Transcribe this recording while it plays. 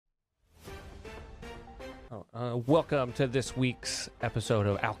Welcome to this week's episode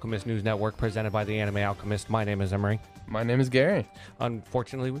of Alchemist News Network, presented by the Anime Alchemist. My name is Emery. My name is Gary.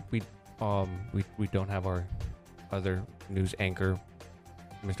 Unfortunately, we don't have our other news anchor,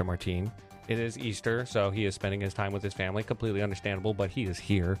 Mr. Martin. It is Easter, so he is spending his time with his family. Completely understandable, but he is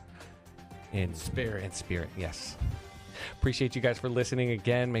here in spirit. Yes. Appreciate you guys for listening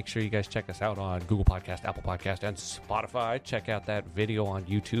again. Make sure you guys check us out on Google Podcast, Apple Podcast, and Spotify. Check out that video on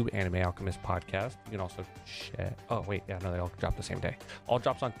YouTube, Anime Alchemist Podcast. You can also check... Oh, wait. Yeah, no, they all drop the same day. All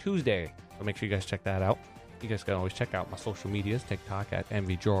drops on Tuesday. So make sure you guys check that out. You guys can always check out my social medias, TikTok at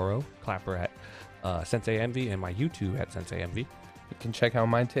MVJoro, Clapper at Sensei Envy, and my YouTube at Sensei Envy. You can check out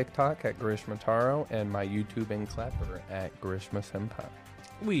my TikTok at Grishma Taro and my YouTube and Clapper at Grishma Senpai.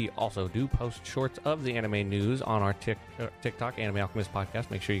 We also do post shorts of the anime news on our TikTok, Anime Alchemist Podcast.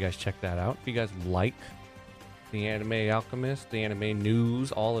 Make sure you guys check that out. If you guys like the Anime Alchemist, the anime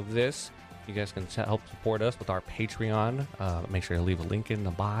news, all of this, you guys can help support us with our Patreon. Make sure to leave a link in the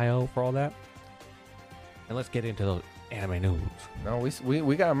bio for all that. And let's get into the anime news. No,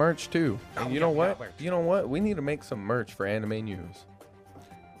 we got merch too. And Oh, you know what? You know what? We need to make some merch for anime news.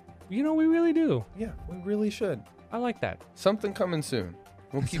 You know, we really do. Yeah, we really should. I like that. Something coming soon.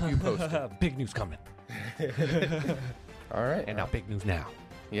 We'll keep you posted. Big news coming. All right. And now big news now.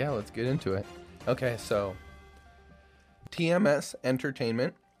 Yeah, let's get into it. Okay, so TMS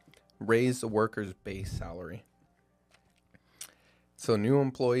Entertainment raised the workers' base salary. So new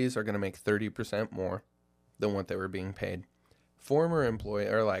employees are going to make 30% more than what they were being paid. Former employee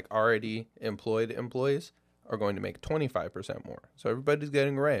or like already employed employees are going to make 25% more. So everybody's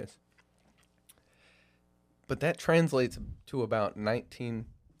getting a raise. But that translates to about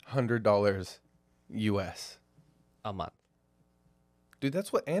 $1,900 US A month. Dude,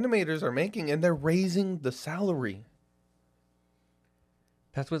 that's what animators are making, and they're raising the salary.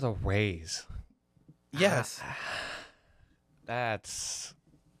 That's with a raise. Yes. That's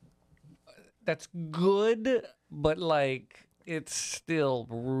good, but like it's still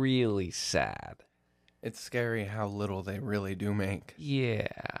really sad. It's scary how little they really do make. Yeah,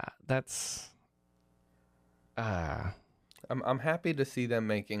 that's I'm happy to see them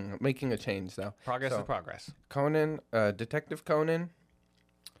making a change though. progress is progress. Conan, Detective Conan,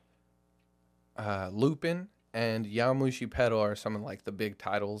 Lupin, and Yamushi Pedal are some of like the big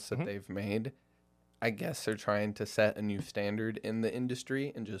titles that they've made. I guess they're trying to set a new standard in the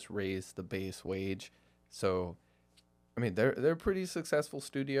industry and just raise the base wage. So, I mean, they're a pretty successful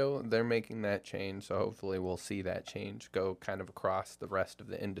studio. They're making that change, so hopefully we'll see that change go kind of across the rest of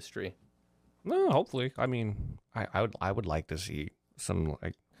the industry. No, hopefully. I mean, I would like to see some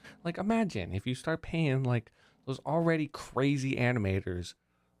like imagine if you start paying like those already crazy animators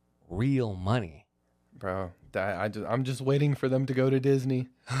real money. Bro, I'm just waiting for them to go to Disney.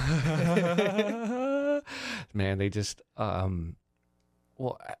 Man, they just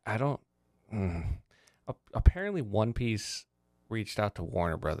well, I don't apparently One Piece reached out to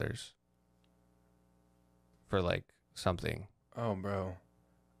Warner Brothers for like something. Oh, bro.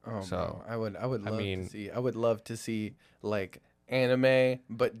 Oh, so bro. I would love to see like anime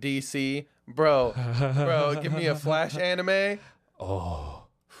but DC. Bro, give me a Flash anime. Oh.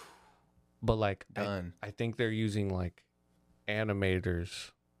 But like Done. I think they're using like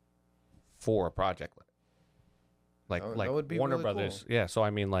animators for a project like that would be Warner really Brothers. cool. Yeah, so I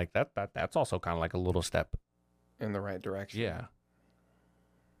mean like that's also kind of like a little step In the right direction. Yeah.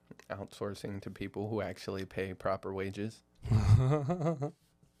 Outsourcing to people who actually pay proper wages.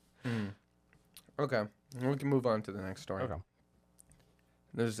 Okay, we can move on to the next story. Okay.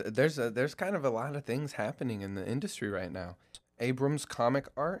 There's kind of a lot of things happening in the industry right now. Abrams Comic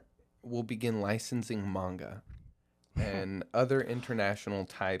Art will begin licensing manga and other international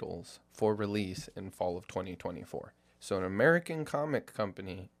titles for release in fall of 2024. So an American comic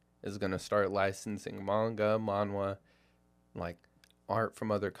company is going to start licensing manga, manhwa, like art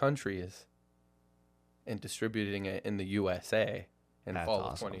from other countries and distributing it in the USA in That's fall of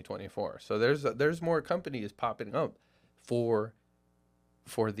awesome. 2024. So there's more companies popping up for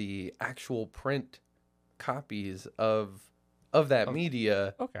the actual print copies of that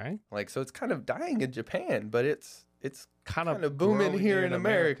media. Okay. Like, so it's kind of dying in Japan, but it's Kind of booming growing here in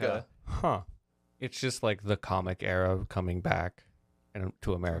America. Huh. It's just like the comic era coming back and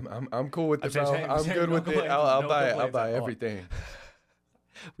to America. I'm cool with it, I'm bro. saying- I'm saying good no with it. complaints, I'll no buy it. I'll complaints buy at all. everything.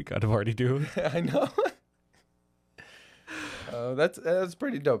 We kind of already do. I know. That's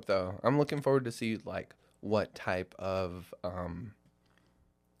pretty dope though. I'm looking forward to see like what type of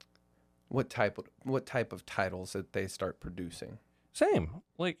titles that they start producing. Same.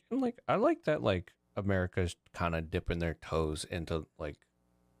 Like I like that like America's kind of dipping their toes into like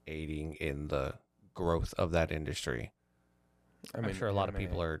aiding in the growth of that industry. I'm sure a lot of anime-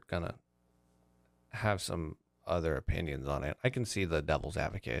 people are gonna have some other opinions on it. I can see the devil's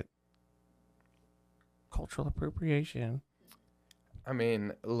advocate. Cultural appropriation. I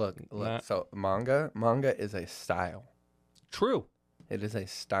mean, look. Nah. So manga is a style. True. It is a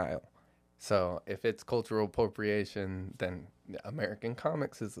style. So if it's cultural appropriation, then American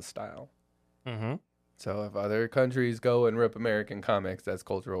comics is a style. Mm-hmm. So if other countries go and rip American comics, that's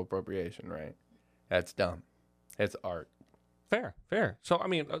cultural appropriation, right? That's dumb. It's art. Fair. So, I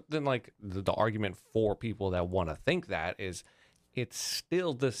mean, then, like, the argument for people that want to think that is it's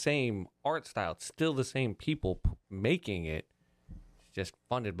still the same art style. It's still the same people making it. It's just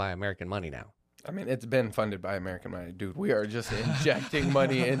funded by American money now. I mean, it's been funded by American money, dude. We are just injecting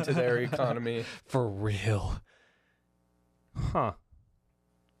money into their economy. For real. Huh.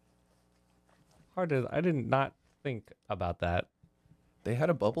 I did not think about that. They had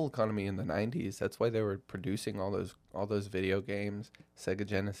a bubble economy in the 90s. That's why they were producing all those video games, Sega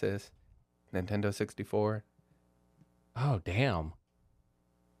Genesis, Nintendo 64. Oh, damn.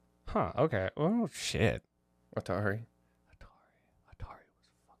 Huh, okay. Oh, shit. Atari. Atari was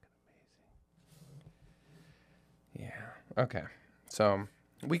fucking amazing. Yeah. Okay. So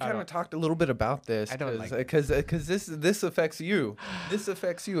we kind of don't- talked a little bit about this I don't like- because this affects you. This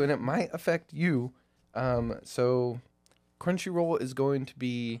affects you, and it might affect you. So Crunchyroll is going to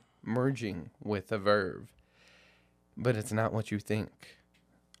be merging with a Verve, but it's not what you think.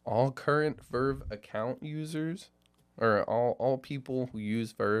 All current Verve account users, or all people who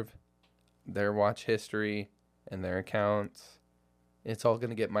use Verve, their watch history and their accounts, it's all going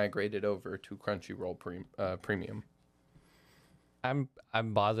to get migrated over to Crunchyroll Premium. I'm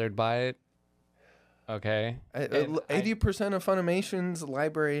bothered by it. Okay. And 80% of Funimation's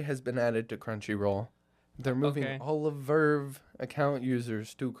library has been added to Crunchyroll. They're moving Okay. all of Verve account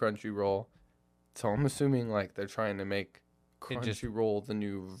users to Crunchyroll. So I'm assuming like they're trying to make It just- Crunchyroll the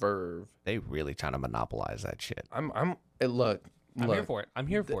new Verve. they really trying to monopolize that shit. Look. I'm here for it. I'm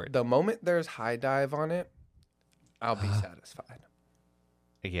here for it. The moment there's High Dive on it, I'll be satisfied.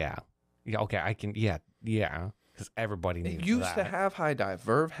 Yeah. Yeah, okay, I can yeah. Because everybody needs It used that. to have High Dive.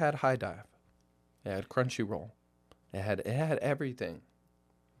 Verve had High Dive. It had Crunchyroll. It had everything.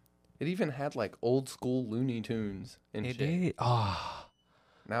 It even had like old school Looney Tunes and It shit. did. Oh.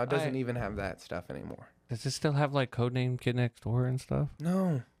 Now it doesn't even have that stuff anymore. Does it still have like Codename Kid Next Door and stuff?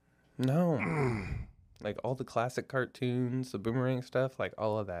 No. Like all the classic cartoons, the Boomerang stuff, like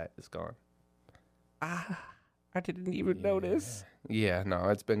all of that is gone. I didn't even notice. Yeah, no,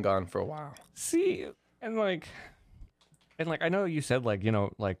 it's been gone for a while. See, and like I know you said like, you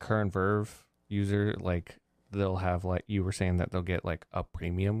know, like current Verve user, like they'll have like you were saying that they'll get like a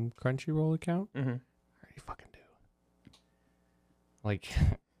premium Crunchyroll account. Mm-hmm. I already fucking do. Like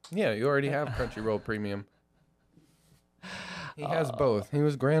Yeah, you already have Crunchyroll Premium. He has both. He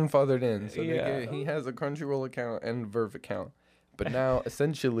was grandfathered in, so he has a Crunchyroll account and Verve account. But now,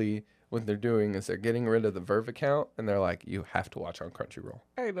 essentially, what they're doing is they're getting rid of the Verve account, and they're like, you have to watch on Crunchyroll.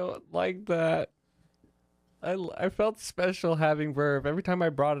 I don't like that. I felt special having Verve. Every time I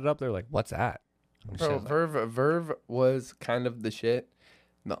brought it up, they're like, "What's that?" I'm Bro, just like, Verve was kind of the shit.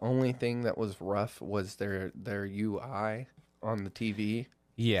 The only thing that was rough was their UI on the TV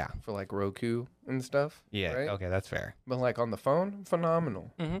yeah, for like Roku and stuff. yeah. right? Okay, that's fair. But like on the phone,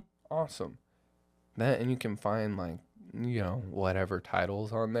 phenomenal, Mm-hmm. awesome. That and you can find like whatever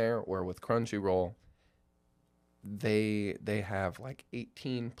titles on there. Or with Crunchyroll, they have like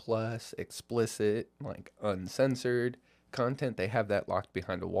 18 plus explicit, like uncensored content. They have that locked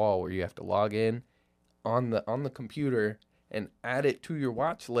behind a wall where you have to log in on the computer and add it to your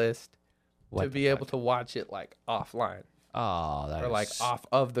watch list to be able to watch it like offline Oh, that or is like off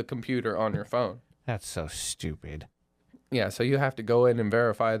of the computer on your phone. That's so stupid. Yeah, so you have to go in and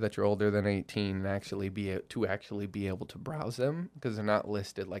verify that you're older than 18 and actually be able to browse them because they're not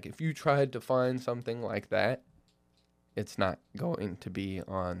listed. Like if you tried to find something like that, it's not going to be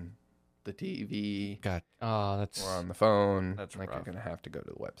on the TV God, oh, that's or on the phone. that's like rough. you're gonna have to go to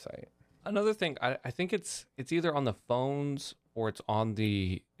the website. another thing. I think it's either on the phones or it's on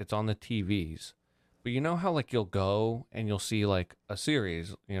the TVs. But you know how like you'll go and you'll see like a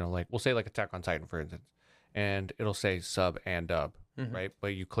series, like we'll say like Attack on Titan for instance, and it'll say sub and dub, Mhm. right? But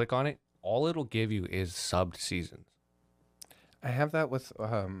you click on it, all it'll give you is subbed seasons. I have that with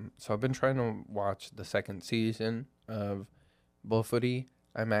so I've been trying to watch the second season of Bullfooty.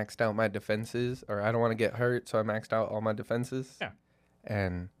 I maxed out my defenses, or I don't want to get hurt, so I maxed out all my defenses. Yeah.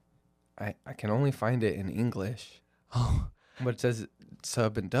 And I can only find it in English. Oh, But it says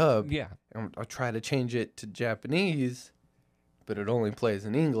sub and dub. yeah. And I'll try to change it to Japanese, but it only plays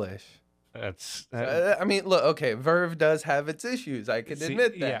in English. That's I mean, look, okay, Verve does have its issues. I can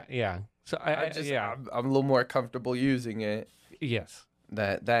admit that. Yeah. So I'm a little more comfortable using it. Yes.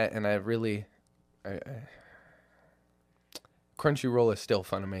 And I Crunchyroll is still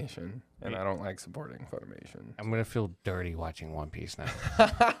Funimation, and I don't like supporting Funimation. I'm gonna feel dirty watching One Piece now.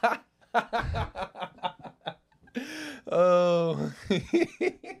 Oh,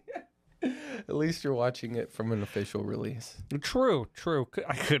 at least you're watching it from an official release. True.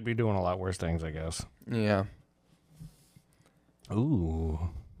 I could be doing a lot worse things, I guess. Yeah. Ooh.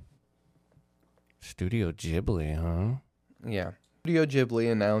 Studio Ghibli, huh? Yeah. Studio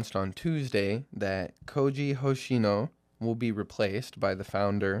Ghibli announced on Tuesday that Koji Hoshino will be replaced by the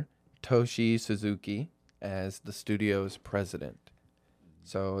founder, Toshi Suzuki, as the studio's president.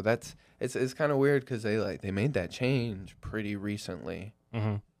 So it's kind of weird because they made that change pretty recently.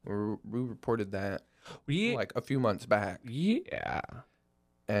 Mm-hmm. We reported that Yeah. like a few months back. Yeah.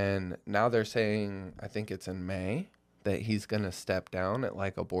 And now they're saying, I think it's in May, that he's going to step down at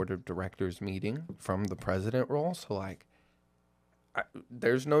like a board of directors meeting from the president role. So like,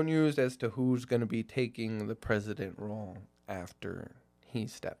 there's no news as to who's going to be taking the president role after he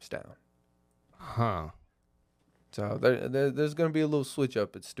steps down. Huh. So there's going to be a little switch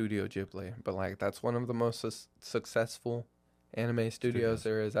up at Studio Ghibli. But like, that's one of the most successful anime studios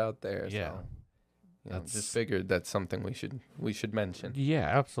there is out there. Yeah. So, just figured that's something we should mention. Yeah,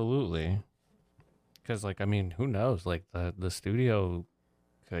 absolutely. Because, like, I mean, who knows? Like, the studio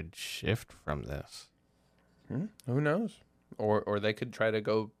could shift from this. Who knows? Or they could try to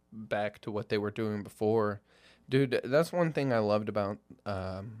go back to what they were doing before. Dude, that's one thing I loved about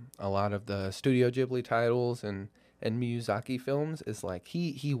a lot of the Studio Ghibli titles and Miyazaki films is like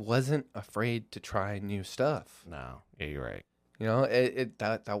he wasn't afraid to try new stuff. No. Yeah, you're right. You know,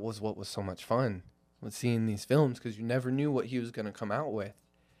 that was what was so much fun with seeing these films because you never knew what he was going to come out with.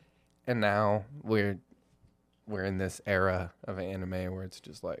 And now we're in this era of anime where it's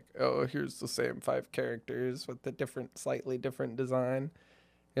just like, oh, here's the same 5 characters with the slightly different design.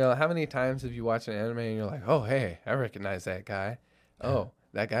 You know, how many times have you watched an anime and you're like, oh, hey, I recognize that guy. Oh,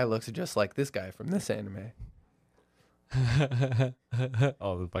 that guy looks just like this guy from this anime.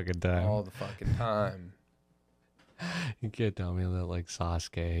 All the fucking time. All the fucking time. You can't tell me that, like,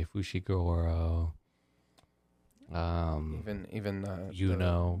 Sasuke, Fushiguro, Even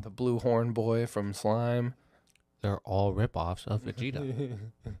the blue horn boy from Slime. They're all ripoffs of Vegeta.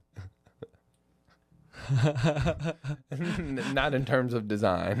 Not in terms of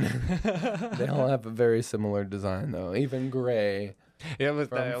design. They all have a very similar design, though. Even Gray. Yeah,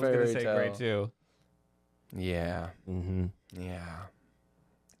 but I was gonna say Gray too. Yeah. Mm-hmm. Yeah.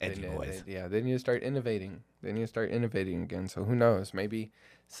 Edgy boys. They need to start innovating. They need to start innovating again. So who knows? Maybe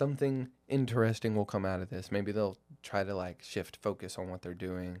something interesting will come out of this. Maybe they'll try to like shift focus on what they're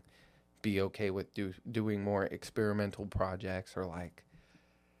doing. Be okay with doing more experimental projects or like,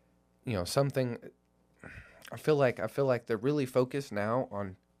 you know, something. I feel like they're really focused now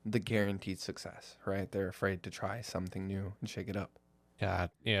on the guaranteed success, right? They're afraid to try something new and shake it up. God,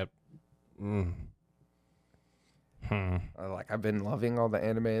 yeah. Like I've been loving all the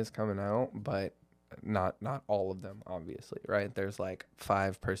animes coming out, but not all of them, obviously, right? There's like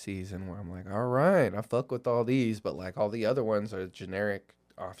 5 per season where I'm like, all right, I fuck with all these, but like all the other ones are generic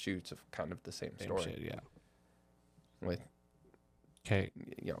offshoots of kind of the same story. Shit, yeah. With you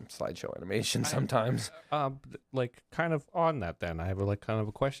know, slideshow animation sometimes. Like kind of on that then, I have like kind of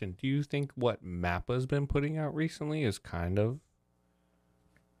a question. Do you think what Mappa's been putting out recently is kind of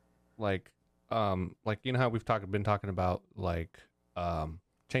like you know how we've been talking about like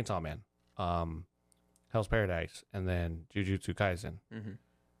Chainsaw Man, Hell's Paradise, and then Jujutsu Kaisen. Mm-hmm.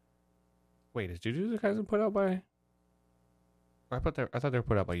 Wait, is Jujutsu Kaisen put out by? I thought they were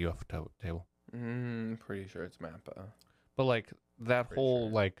put out by Table. Pretty sure it's Mappa. But like that whole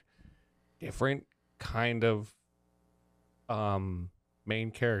like different kind of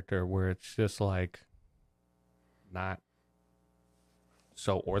main character where it's just like not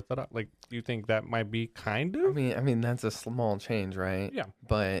so orthodox. Like, do you think that might be kind of? I mean that's a small change, right? Yeah.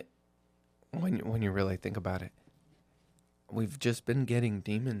 But when you really think about it, we've just been getting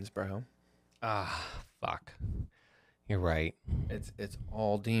demons, bro. Fuck. You're right. It's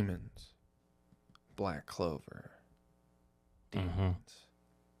all demons. Black Clover. Demons.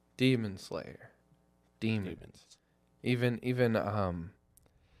 Demon Slayer. Demons. Even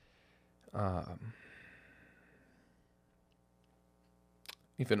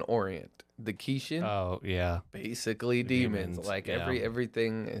Orient. The Kishin. Oh yeah. Basically demons. Like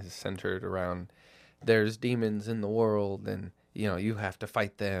everything is centered around there's demons in the world and you know, you have to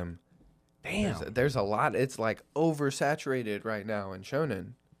fight them. Damn. There's a lot. It's like oversaturated right now in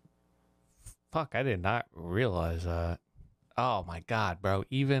shonen. Fuck, I did not realize that. Oh my god, bro.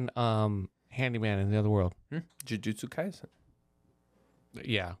 Even Handyman in the Other World. Jujutsu Kaisen.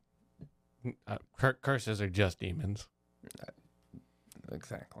 Yeah. Curses are just demons.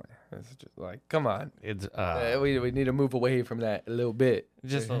 Exactly. It's just like, come on. It's We need to move away from that a little bit.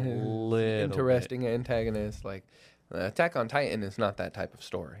 just a little interesting antagonist. Like Attack on Titan is not that type of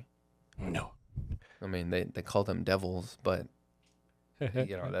story. No. I mean, they call them devils, but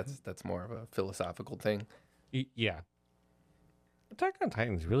that's more of a philosophical thing. Yeah. Attack on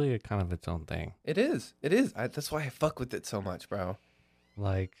Titan is really kind of its own thing. It is. That's why I fuck with it so much, bro.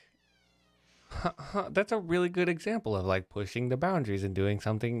 Like, that's a really good example of like pushing the boundaries and doing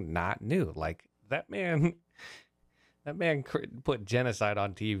something not new. Like that man put genocide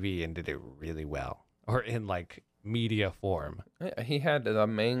on TV and did it really well, or in like media form. Yeah, he had the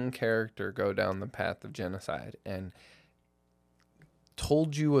main character go down the path of genocide and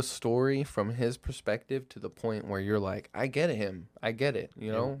told you a story from his perspective to the point where you're like, I get him. I get it.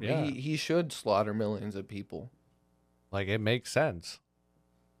 You know, yeah. He should slaughter millions of people. Like it makes sense.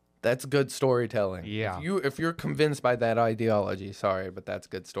 That's good storytelling. Yeah. If you're convinced by that ideology, sorry, but that's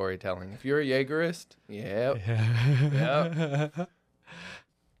good storytelling. If you're a Jaegerist, yep.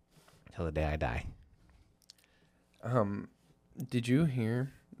 Till the day I die. Did you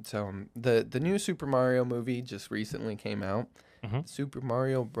hear? So the new Super Mario movie just recently came out. Mm-hmm. Super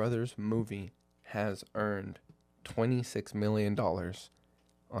Mario Brothers movie has earned $26 million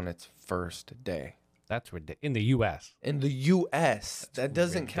on its first day. That's ridiculous. In the U.S. In the U.S. That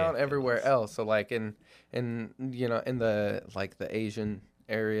doesn't count everywhere else. So like in the Asian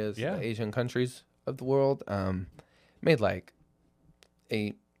areas, the Asian countries of the world, made like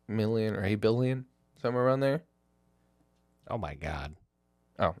 8 million or 8 billion, somewhere around there. Oh my God.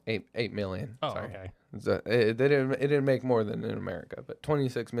 Oh, 8 million. Oh, Sorry. okay. So it didn't make more than in America, but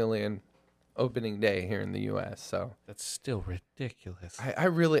 26 million opening day here in the U.S. So That's still ridiculous.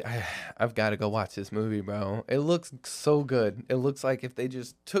 I've got to go watch this movie, bro. It looks so good. It looks like if they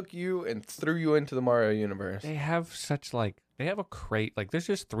just took you and threw you into the Mario universe. They have a crate. Like, there's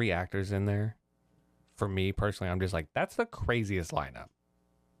just 3 actors in there. For me personally, I'm just like, that's the craziest lineup.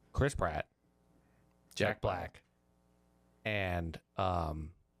 Chris Pratt, Jack Black, and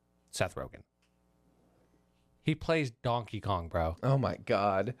Seth Rogen. He plays Donkey Kong, bro. Oh my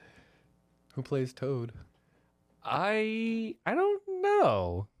God. Who plays Toad? I don't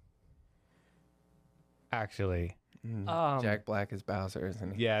know. Actually. Jack Black is Bowser,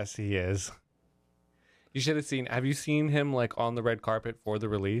 isn't he? Yes, he is. You should have you seen him like on the red carpet for the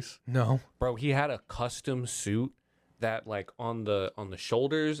release? No. Bro, he had a custom suit that like on the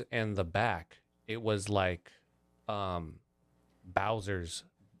shoulders and the back, it was like Bowser's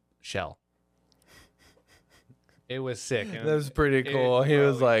shell. It was sick. That was pretty cool. He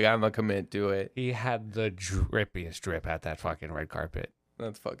was like, I'm going to commit to it. He had the drippiest drip at that fucking red carpet.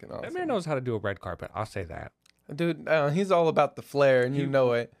 That's fucking awesome. That man knows how to do a red carpet. I'll say that. Dude, he's all about the flair, and you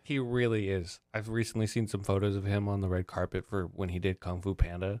know it. He really is. I've recently seen some photos of him on the red carpet for when he did Kung Fu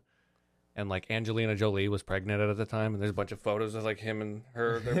Panda. And like Angelina Jolie was pregnant at the time, and there's a bunch of photos of like him and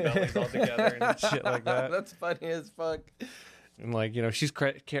her, their bellies all together and shit like that. That's funny as fuck. And like, she's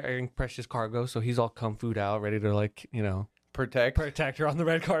carrying precious cargo, so he's all kung fu'd out, ready to like, protect her on the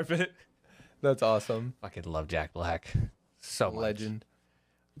red carpet. That's awesome. Fucking love Jack Black so much. Legend.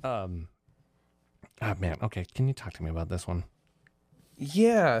 Oh man, okay, can you talk to me about this one?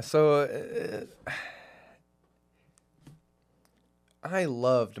 Yeah, so I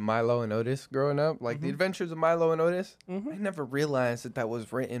loved Milo and Otis growing up, like The Adventures of Milo and Otis. I never realized that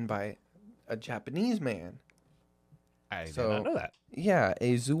was written by a Japanese man. I did not know that. Yeah,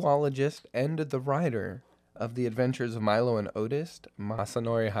 a zoologist and the writer of The Adventures of Milo and Otis,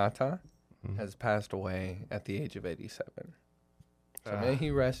 Masanori Hata, has passed away at the age of 87. So may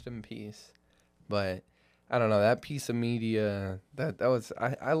he rest in peace. But I don't know, that piece of media, that was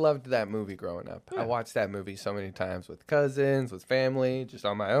I loved that movie growing up. Yeah. I watched that movie so many times with cousins, with family, just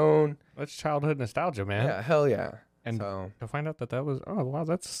on my own. That's childhood nostalgia, man. Yeah, hell yeah. And so, to find out that was, oh wow,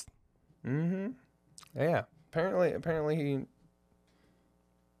 that's yeah. Apparently he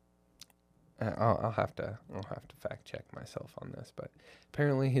I'll have to fact check myself on this, but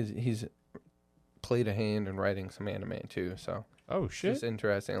apparently he's played a hand in writing some anime too, so oh shit. It's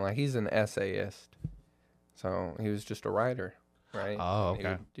interesting. Like he's an essayist. So he was just a writer, right? Oh,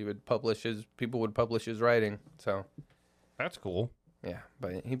 okay. People would publish his writing. So that's cool. Yeah,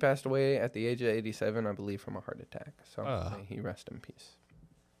 but he passed away at the age of 87, I believe, from a heart attack. So may he rest in peace.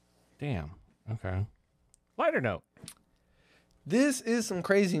 Damn. Okay. Lighter note. This is some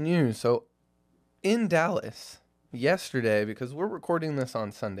crazy news. So in Dallas, yesterday, because we're recording this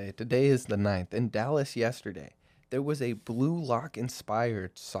on Sunday, today is the 9th. In Dallas yesterday, there was a Blue Lock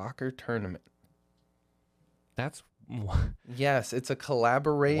inspired soccer tournament. That's Yes, it's a what?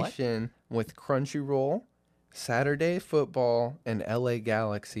 collaboration with Crunchyroll, Saturday Football, and LA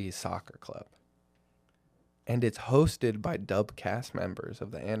Galaxy Soccer Club. And it's hosted by dub cast members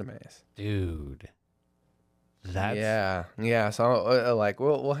of the animes. Dude. That's Yeah. So like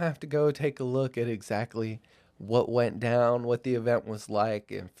we'll have to go take a look at exactly what went down, what the event was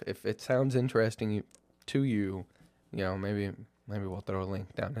like. If it sounds interesting to you, maybe we'll throw a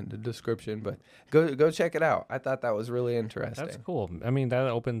link down in the description. But go check it out. I thought that was really interesting. that's cool. I mean, that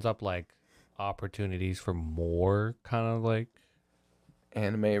opens up like opportunities for more kind of like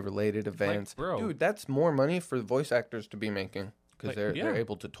Anime related events, bro. dude. That's more money for the voice actors to be making because Like, they're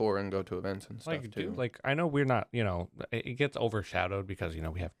able to tour and go to events and stuff like too. dude, like I know we're not, it gets overshadowed because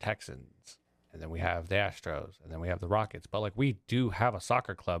we have Texans and then we have the Astros and then we have the Rockets, but like we do have a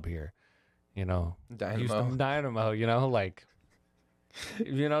soccer club here, Houston Dynamo, like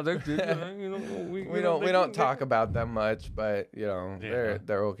they're we don't talk about them much, but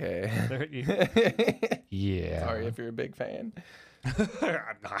they're okay. Yeah. Sorry if you're a big fan.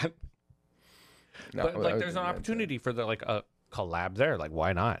 I'm not. No, But like there's an opportunity for the like a collab there. Like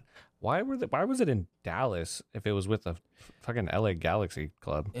why not? Why was it in Dallas if it was with the fucking LA Galaxy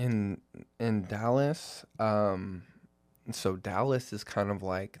Club? In Dallas, so Dallas is kind of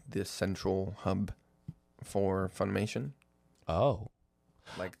like the central hub for Funimation. Oh.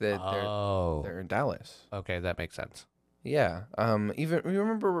 Like they're in Dallas. Okay, that makes sense. Yeah. Even you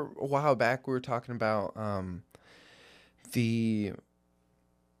remember a while back we were talking about the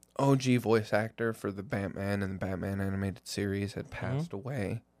OG voice actor for the Batman and the Batman animated series had passed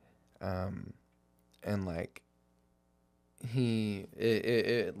away. And like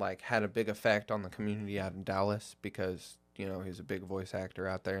it like had a big effect on the community out in Dallas because he's a big voice actor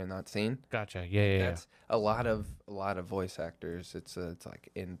out there in that scene. Gotcha. Yeah. That's a lot of voice actors. It's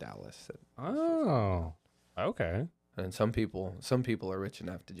like in Dallas. Oh. Okay. And some people are rich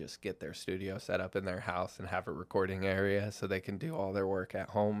enough to just get their studio set up in their house and have a recording area so they can do all their work at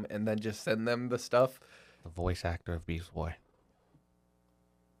home and then just send them the stuff. The voice actor of Beast Boy.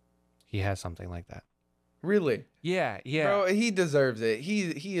 He has something like that. Really? Yeah. Bro, he deserves it.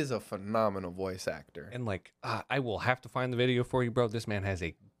 He is a phenomenal voice actor. And like, I will have to find the video for you, bro. This man has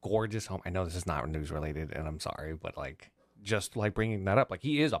a gorgeous home. I know this is not news related, and I'm sorry, but like, just like bringing that up, like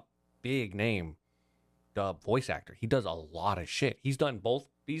he is a big name dub voice actor. He does a lot of shit. He's done both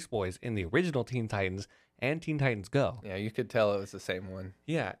Beast Boys in the original Teen Titans and Teen Titans Go. Yeah, you could tell it was the same one.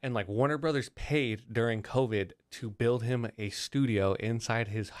 Yeah, and like Warner Brothers paid during COVID to build him a studio inside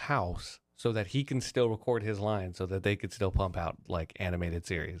his house so that he can still record his lines so that they could still pump out like animated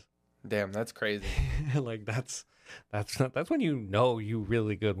series. Damn, that's crazy. Like that's when you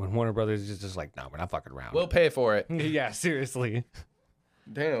really good, when Warner Brothers is just like, no, we're not fucking around. We'll pay for it. Yeah, seriously.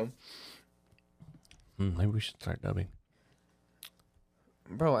 Damn. Maybe we should start dubbing.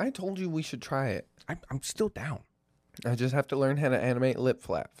 Bro, I told you we should try it. I'm still down. I just have to learn how to animate lip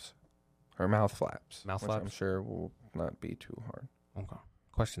flaps. Or mouth flaps. Mouth which flaps? I'm sure will not be too hard. Okay.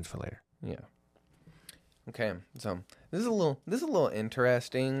 Questions for later. Yeah. Okay, so this is a little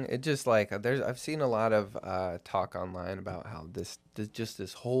interesting. It just like I've seen a lot of talk online about how this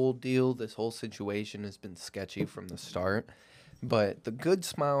whole deal, this whole situation has been sketchy from the start. But the Good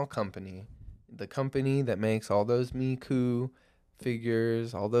Smile Company, the company that makes all those Miku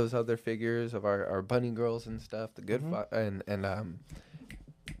figures, all those other figures of our bunny girls and stuff, the good and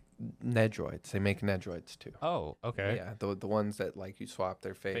Nedroids. They make Nedroids too. Oh, okay. Yeah, the ones that like you swap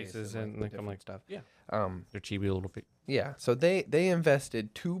their Faces and like, like, I'm like stuff. yeah. They're chibi little feet. Yeah, so they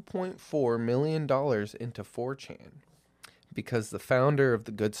invested $2.4 million into 4chan because the founder of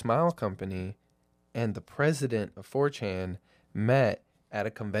the Good Smile Company and the president of 4chan met at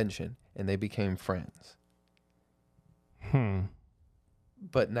a convention and they became friends.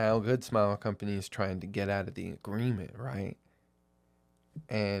 But now Good Smile Company is trying to get out of the agreement, right?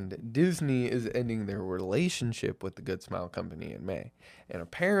 And Disney is ending their relationship with the Good Smile Company in May. And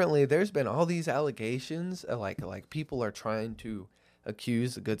apparently there's been all these allegations, like people are trying to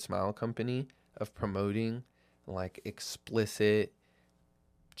accuse the Good Smile Company of promoting like explicit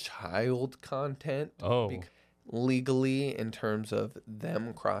child content. Legally, in terms of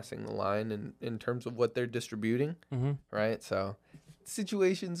them crossing the line in terms of what they're distributing, right? So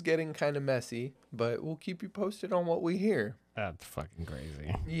situation's getting kind of messy, but we'll keep you posted on what we hear. That's fucking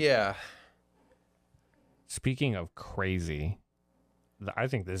crazy. Yeah. Speaking of crazy, I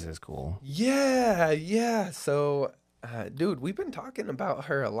think this is cool. Yeah. So, dude, we've been talking about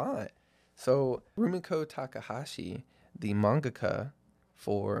her a lot. So Rumiko Takahashi, the mangaka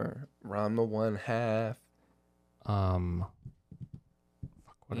for Ranma One Half, What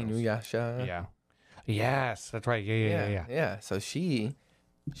else? Inuyasha. Yeah. Yes, that's right. Yeah. So she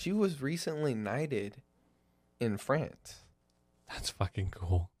was recently knighted in France That's fucking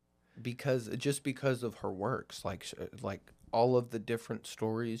cool. because of her works, like all of the different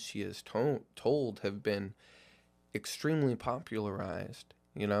stories she has told have been extremely popularized,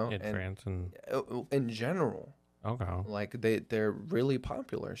 In and France and in general, okay. like they're really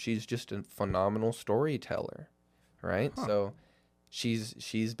popular. She's just a phenomenal storyteller, right? Huh. So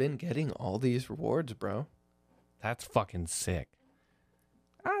she's been getting all these rewards, bro. That's fucking sick.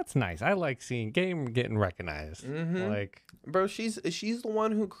 That's nice. I like seeing game getting recognized. Mm-hmm. Like, Bro, she's the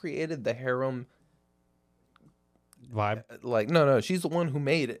one who created the harem. vibe. Like, no, she's the one who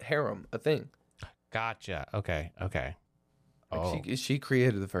made harem a thing. Gotcha. Okay. Like, Oh. she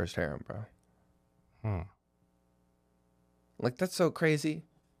created the first harem, bro. Like, that's so crazy.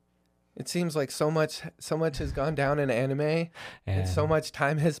 It seems like so much has gone down in anime, and so much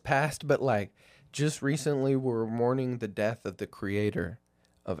time has passed. But like, just recently, we're mourning the death of the creator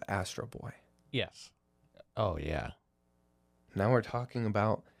of Astro Boy. Yes. Oh yeah. Now we're talking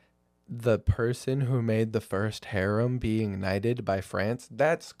about the person who made the first harem being knighted by France.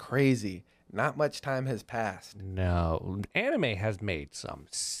 That's crazy. Not much time has passed. No, anime has made some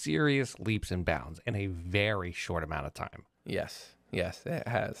serious leaps and bounds in a very short amount of time. Yes, it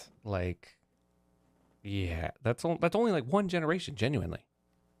has. Like, yeah, that's only like one generation, genuinely.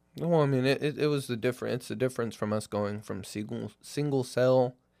 Well, I mean, it was the difference. It's the difference from us going from single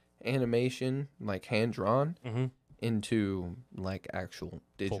cell animation, like hand drawn, Mm-hmm. into like actual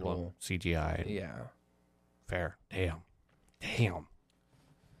digital Full-blown CGI. Yeah. Fair. Damn.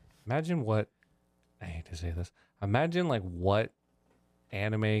 Imagine what, I hate to say this. Imagine like what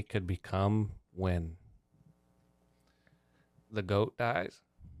anime could become when the goat dies.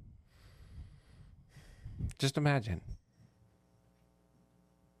 Just imagine.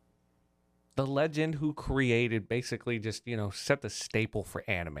 The legend who created basically just, set the staple for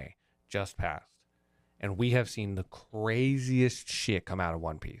anime just passed. And we have seen the craziest shit come out of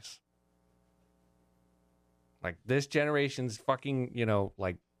One Piece. Like this generation's fucking,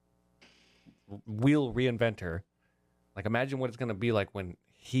 like wheel reinventor. Like imagine what it's going to be like when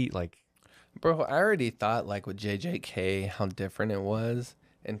he like. Bro, I already thought like with JJK how different it was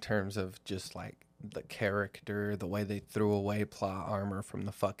in terms of just like the character, the way they threw away plot armor from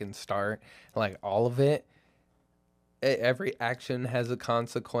the fucking start, like all of it. Every action has a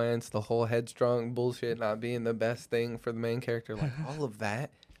consequence. The whole headstrong bullshit not being the best thing for the main character, like all of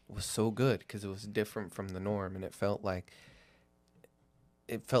that was so good because it was different from the norm, and it felt like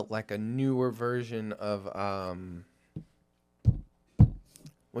a newer version of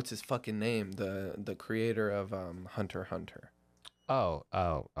what's his fucking name? The creator of Hunter x Hunter. Oh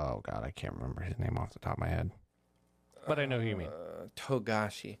God, I can't remember his name off the top of my head. But I know who you mean.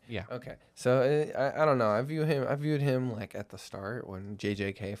 Togashi. Yeah. Okay. So I don't know. I viewed him like at the start when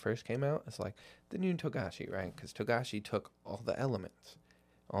JJK first came out. It's like the new Togashi, right? Because Togashi took all the elements,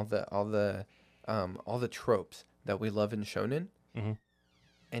 all the tropes that we love in shonen, Mm-hmm.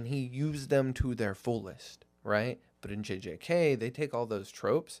 and he used them to their fullest, right? But in JJK, they take all those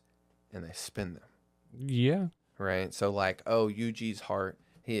tropes and they spin them. Yeah. Right. So like, oh, Yuji's heart.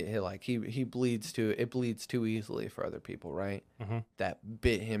 He bleeds too easily for other people, right? Mm-hmm. That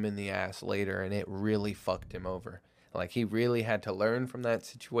bit him in the ass later, and it really fucked him over. Like he really had to learn from that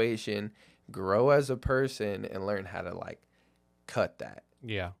situation, grow as a person, and learn how to like cut that.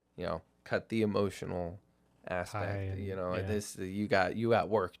 Yeah. Cut the emotional aspect. Yeah. This you got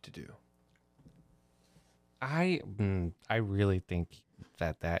work to do. I really think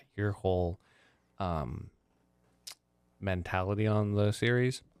that your whole mentality on the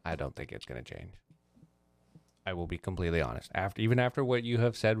series, I don't think it's going to change. I will be completely honest. After what you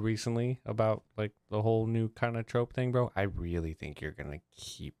have said recently about like the whole new kind of trope thing, bro, I really think you're going to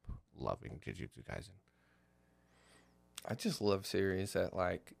keep loving Jujutsu Kaisen. I just love series that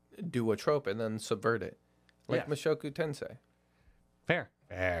like do a trope and then subvert it. Like Mushoku Tensei. Fair.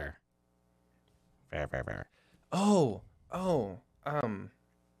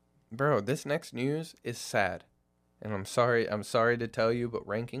 Bro, this next news is sad. And I'm sorry to tell you, but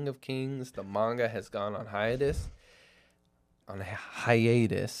Ranking of Kings, the manga has gone on hiatus.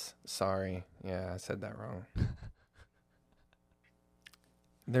 Sorry. Yeah, I said that wrong.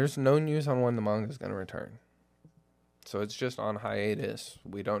 There's no news on when the manga is going to return. So it's just on hiatus.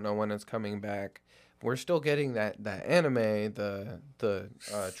 We don't know when it's coming back. We're still getting that anime, the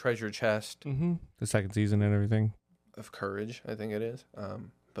treasure chest. Mm-hmm. The second season and everything. Of Courage, I think it is.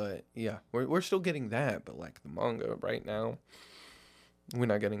 But yeah, we're still getting that. But like the manga right now, we're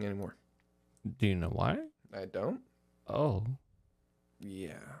not getting any more. Do you know why? I don't. Oh,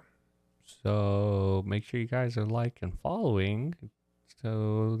 Yeah. so make sure you guys are and following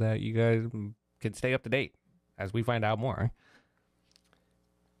so that you guys can stay up to date as we find out more.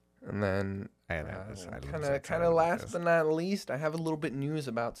 And then kind of last but not least, I have a little bit news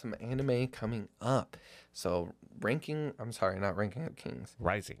about some anime coming up. So not Ranking of Kings.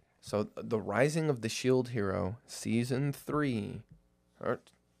 Rising. So the Rising of the Shield Hero season 3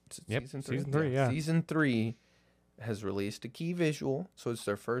 season 3, yeah. Season 3 has released a key visual. So it's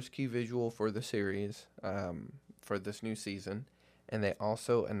their first key visual for the series for this new season, and they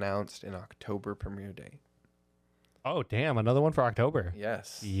also announced an October premiere date. Oh, damn. Another one for October.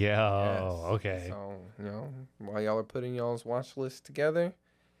 Yes. Yo, Yes. okay. So, while y'all are putting y'all's watch list together,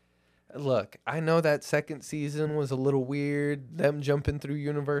 look, I know that second season was a little weird, them jumping through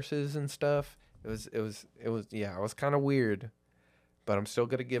universes and stuff. It was kind of weird, but I'm still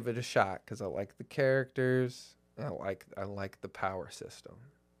going to give it a shot because I like the characters. I like the power system.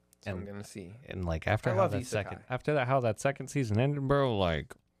 So I'm going to see. And like after how that second season ended, bro,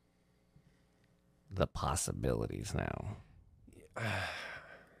 like the possibilities now.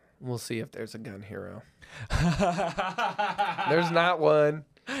 We'll see if there's a gun hero. There's not one.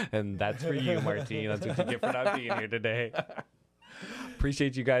 And that's for you, Martine. That's what you get for not being here today.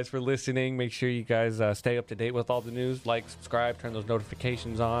 Appreciate you guys for listening. Make sure you guys stay up to date with all the news. Like, subscribe, turn those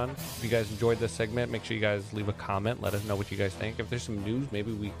notifications on. If you guys enjoyed this segment, make sure you guys leave a comment. Let us know what you guys think. If there's some news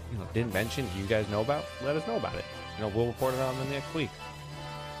maybe we didn't mention, you guys know about, let us know about it. We'll report it on the next week.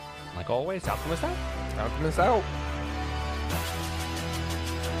 Like always, Alchemists out. Alchemists out.